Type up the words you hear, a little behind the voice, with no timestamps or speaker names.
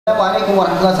السلام عليكم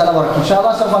ورحمة الله تعالى وبركاته. إن شاء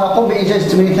الله سوف نقوم بإنجاز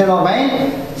التمرين 42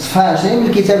 صفحة 20 من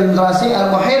الكتاب المدرسي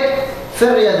المحيط في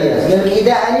الرياضيات. قال لك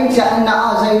إذا علمت أن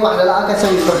أ زائد 1 على أ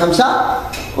كتساوي 5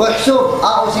 واحسب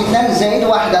أ أس 2 زائد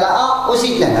 1 على أ أس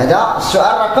 2. هذا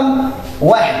السؤال رقم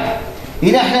 1.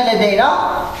 إذا احنا لدينا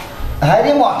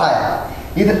هذه معطيات،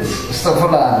 إذا استغفر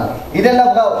الله العظيم،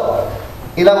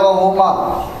 إذا بغاو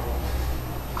هما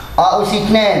أ أس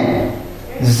 2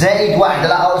 زائد 1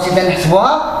 على أ أس 2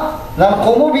 نحسبوها،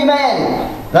 غنقوموا بما يلي: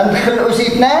 غندخل الأس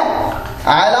 2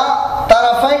 على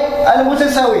طرفي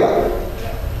المتساوية،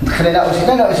 ندخل هنا أس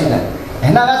 2 وأس 2.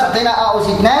 هنا غتعطينا أ أس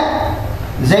 2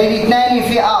 زائد 2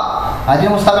 في أ، هذه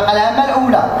المستطابقة الهامة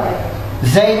الأولى،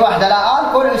 زائد 1 على أ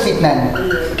الكل أس 2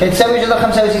 كتساوي جذر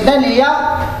 5 أس 2 اللي هي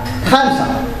 5.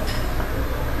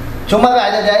 ثم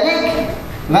بعد ذلك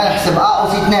غنحسب أ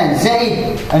أس 2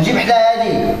 زائد، نجيب حدا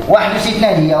هذه 1 أس 2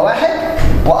 هي 1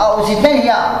 وأ أس 2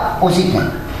 هي أس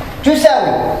 2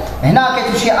 تساوي، هنا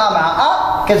كتمشي أ مع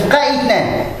أ كتبقى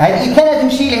 2، هذه 2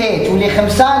 تمشي لهي تولي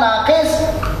 5 ناقص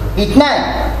 2.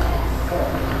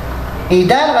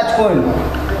 إذا غتكون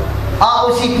أ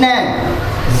أس 2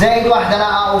 زائد 1 على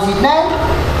أ أس 2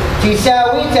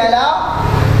 تساوي 3.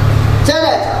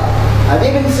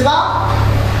 هذه بالنسبة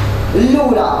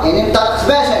الأولى، يعني انطلقت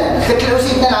باش أنا دخلت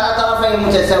الأس 2 على طرفين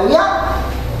متساوية،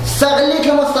 استغليت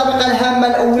المستطابقة الهامة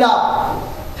الأولى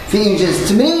في إنجاز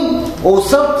التمرين،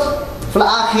 ووصلت في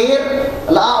الأخير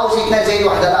لأ أس 2 زائد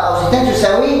 1 على أ أس 2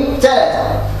 تساوي 3.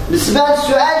 بالنسبة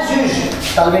للسؤال جوج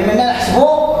طالبين منا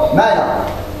نحسبوا ماذا؟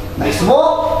 نحسبوا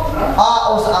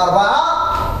أ أس 4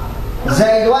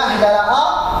 زائد 1 على أ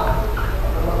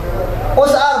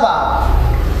أس 4.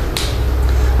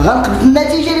 غنقبض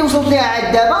النتيجة اللي وصلت لها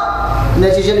عاد دابا،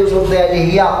 النتيجة اللي وصلت لها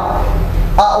اللي هي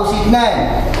أ أس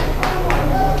 2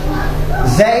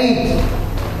 زائد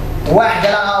 1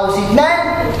 على أ أس 2،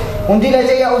 وندير لها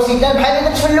زي أس 2 بحال اللي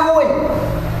درت في الأول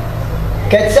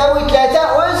كتساوي 3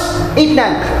 أس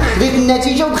 2. خديت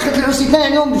النتيجة ودخلت الأس 2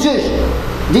 عليهم بجوج،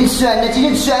 ديال السؤال النتيجة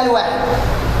ديال السؤال واحد،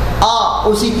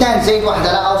 أ أس 2 زائد 1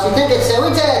 على أ أس 2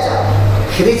 كتساوي 3.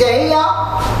 خديتها هي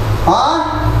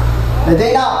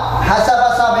لدينا حسب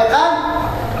سابقا،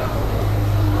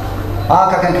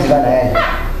 هاكا كنكتبها لها،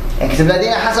 نكتب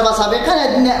لدينا حسب سابقا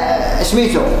عندنا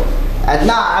سميتو،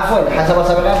 عندنا عفوا حسب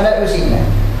سابقا في الأس 2.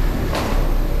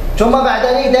 ثم بعد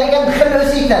ذلك ندخل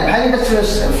الأس 2 بحال اللي درت في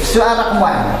السؤال رقم 1،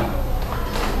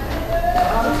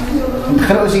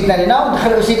 ندخل الأس 2 هنا وندخل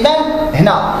الأس 2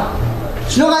 هنا.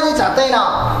 شنو غادي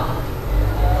تعطينا؟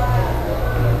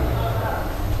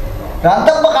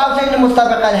 غنطبق عاوتاني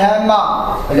المستطابقة الهامة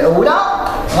الأولى،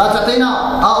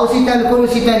 غتعطينا أ أس 2 الكل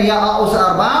أس 2 هي أ أس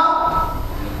 4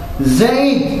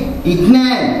 زائد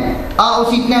 2 أ أس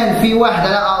 2 في 1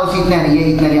 على أ أس 2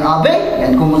 هي 2 أ بي،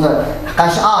 يعني تكون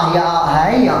حقاش أ هي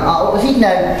أ أس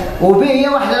 2 وب هي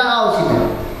 1 على أ أس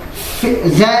 2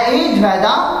 زائد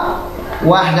ماذا؟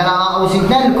 1 على أ أس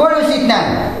 2 الكل أس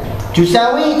 2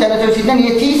 تساوي 3 أس 2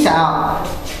 هي 9.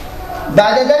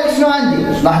 بعد ذلك شنو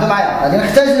عندي؟ لاحظوا معايا، غادي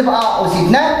نختزل بأ أس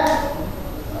 2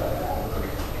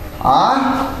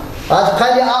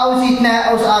 غتبقى لي أ أس 2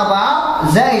 أس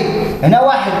 4 زائد هنا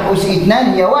 1 أس 2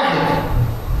 هي 1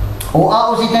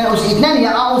 وأ أس 2 أس 2 هي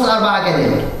أ أس 4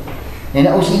 كذلك،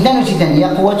 يعني أس 2 أس 2 هي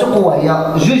قوة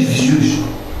هي جوج في جوج،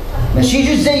 ماشي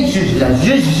جوج زائد جوج، لا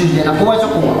جوج في جوج لأن قوة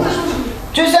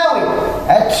تساوي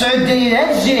هاد 9 داير هاد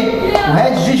الجهة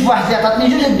وهاد الجوج فواحد اللي عطاتني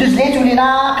جوج دوز ليه تولي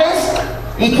ناقص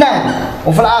 2.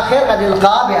 وفي الأخير غادي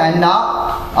نلقى بأن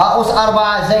أ أس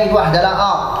 4 زائد 1 على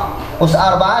أ أس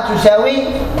 4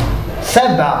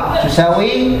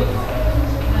 تساوي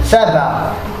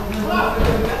 7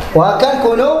 وهكا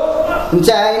نكونوا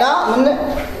انتهينا من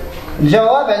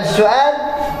الجواب على السؤال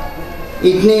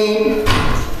 2.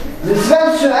 بالنسبة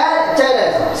للسؤال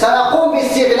 3 سنقوم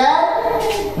باستغلال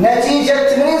نتيجة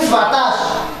التمرين 17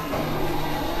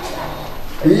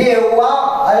 اللي هو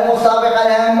المستطابقة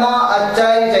الهامة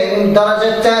الثالثة، يعني من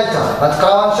الدرجة الثالثة.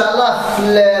 غتقراوها إن شاء الله في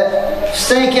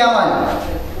السنكيام،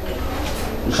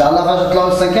 إن شاء الله فاش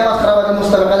تطلعوا السنكيام غتقراو هذه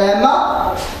المستطابقة الهامة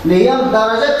اللي هي من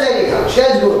الدرجة الثالثة. اش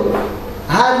كتقول؟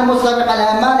 هذه المستطابقة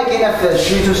الهامة اللي كاينة في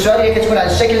سميتو السؤال اللي كتكون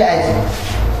على الشكل الآتي: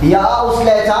 هي أ أس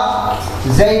 3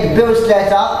 زائد ب أس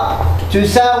 3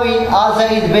 تساوي أ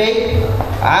زائد ب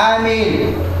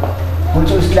عامل،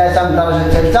 قلت أس 3 من الدرجة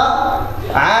الثالثة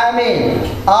عامل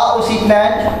أ أس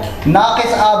 2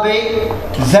 ناقص أ ب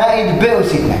زائد ب أس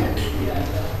 2.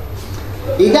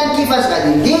 إذا كيفاش غادي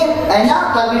ندير؟ أنا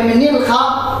طالبين مني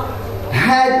نلقى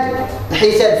هاد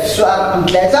الحساب في السؤال رقم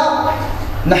 3،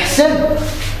 نحسب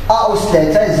أ أس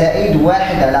 3 زائد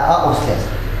 1 على أ أس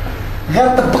 3، غير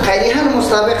نطبق عليها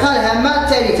المستطابقة الهامة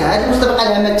الثالثة. هذه المستطابقة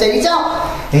الهامة الثالثة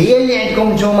هي اللي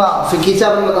عندكم نتوما في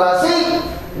الكتاب المدرسي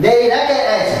دايرها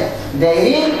كالآتي.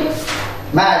 دايرين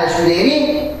ما عرفت شنو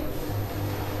دايرين؟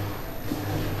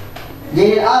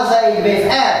 دايرين أ زائد ب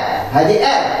في ار. هذه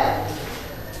ار،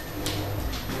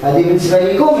 هذه بالنسبة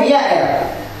لكم هي ار،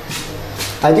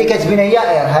 هذه كتبين هي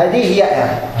ار، هذه هي ار،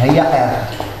 هي ار.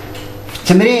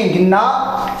 في التمرين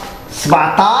قلنا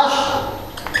 17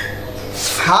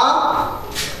 صفحة،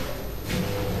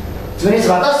 تمرين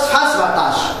 17 صفحة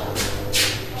 17.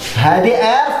 هذه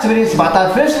ار في تمرين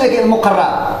 17 في نفس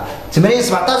المقرر. تمرين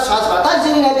 17 صفحة 17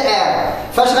 زينين هذا ار.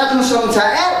 فاش غتنشروا نتا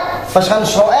ار؟ فاش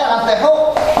غنشروا ار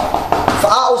غنطيحوا في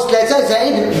ا أس 3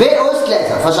 زائد ب أس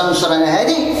 3. فاش غنشر انا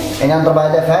هذه؟ يعني نضرب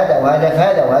هذا في هذا وهذا في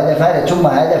هذا وهذا في هذا ثم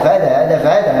هذا في هذا هذا في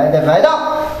هذا هذا في هذا،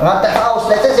 غنطيح في ا أس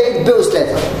 3 زائد ب أس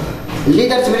 3. اللي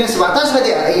دار تمرين 17 غادي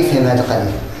يفهم هذا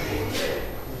القضيه.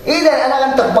 إذا أنا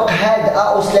غنطبق هاد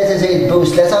أ أس 3 زائد ب أس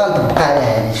 3 غنطبقها على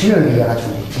هذه. شنو هي؟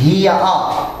 غتولي هي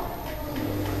أ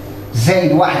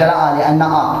زائد واحد على أ، لأن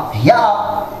أ هي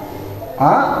أ،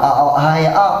 ها هي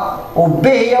أ، وب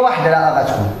هي واحد على أ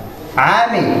غتكون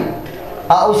عامل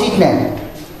أ أس 2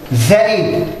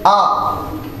 زائد أ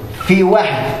في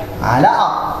واحد على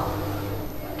أ،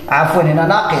 عفوا هنا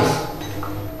ناقص،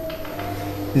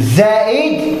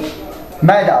 زائد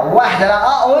ماذا؟ واحد على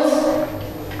أ أس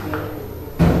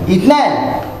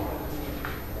 2.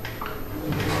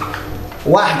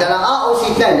 واحد على أ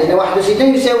أس 2 لأن 1 أس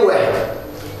 2 يساوي 1.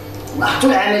 لاحظتوا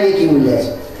العملية كي ولات.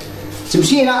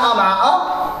 تمشي هنا أ مع أ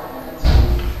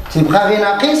تبقى غير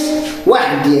ناقص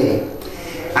 1 ديالي.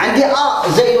 عندي أ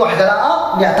زائد 1 على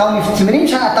أ اللي عطاوني في التمرين.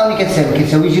 شحال عطاوني؟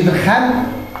 كتساوي جذر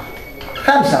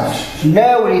 5. في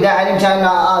الأول إذا علمت أن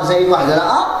أ زائد 1 على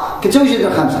أ كتساوي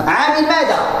جذر 5. عامل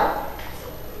ماذا؟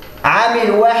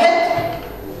 عامل 1.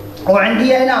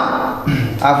 وعندي هنا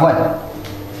عفوا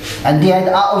عندي هاد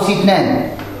أ أس 2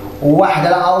 وواحد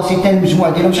على أ أس 2 المجموع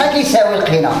ديالهم شحال كيساوي؟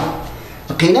 القينا.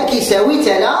 القينا كيساوي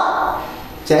 3.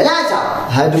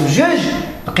 هادو بجوج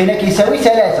القينا كيساوي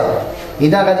 3.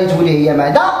 إذا غادي تولي هي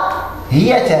ماذا؟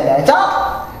 هي 3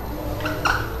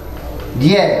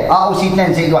 ديال أ أس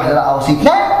 2 زائد 1 على أ أس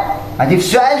 2. هادي في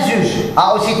السؤال جوج.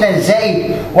 أ أس 2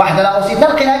 زائد 1 على أ أس 2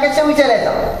 القينا كتساوي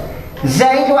 3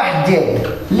 زائد 1 ديالي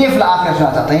اللي في الآخر شنو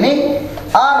تعطيني؟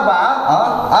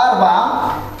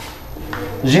 4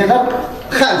 جذر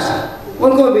 5.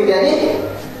 ونقول بذلك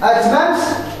أتممت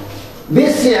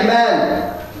باستعمال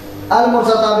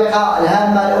المتطابقة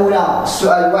الهامة الأولى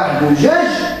السؤال 1 و 2،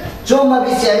 ثم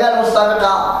باستعمال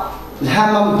المتطابقة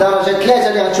الهامة من الدرجة 3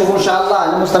 اللي غتشوفوا إن شاء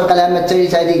الله. المتطابقة الهامة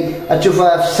الثالثة هذه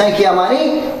غتشوفوها في السانكيام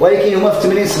اني، ولكن هما في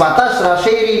تمرين 17 راه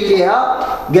شايرين ليها.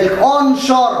 قال لك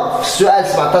اونشور في السؤال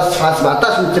 17 صفحة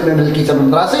 17 من الكتاب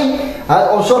المدرسي. هذا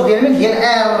الاونشور ديال من؟ ديال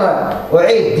ار.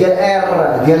 أعيد ديال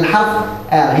ار ديال الحرف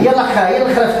ار هي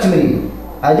الأخيرة في التمرين.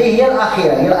 هذه هي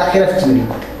الأخيرة في التمرين.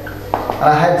 راه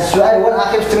هذا السؤال هو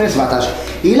الأخير في التمرين 17.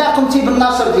 إلا قمتي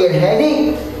بالنشر ديال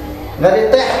هذه غادي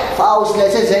تطيح في أ أس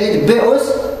 3 زائد ب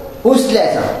أس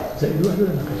 3. زائد 1 ولا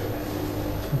ناقص؟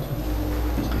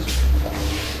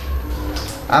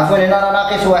 عفوا هنا راه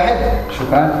ناقص 1.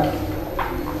 شكرا.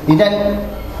 إذا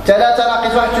 3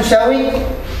 ناقص 1 تساوي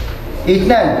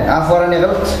 2. عفوا راني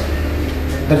غلطت،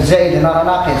 درت زائد هنا راه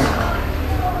ناقص،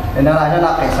 لأن راه هنا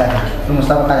ناقص هذا في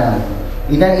المسابقة هنا.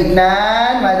 إذا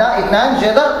 2 ماذا؟ 2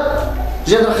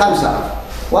 جذر 5.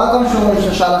 وراكم نشوفوا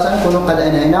إن شاء الله سنكونوا قد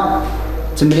أنهينا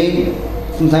تمرين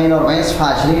 42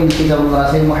 صفحة 20 من الكتاب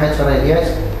المدرسي المحيط في الرياضيات.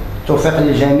 توفيق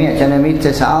للجميع تلاميذ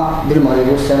 9 بالمغرب.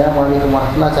 والسلام عليكم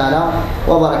ورحمة الله تعالى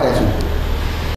وبركاته.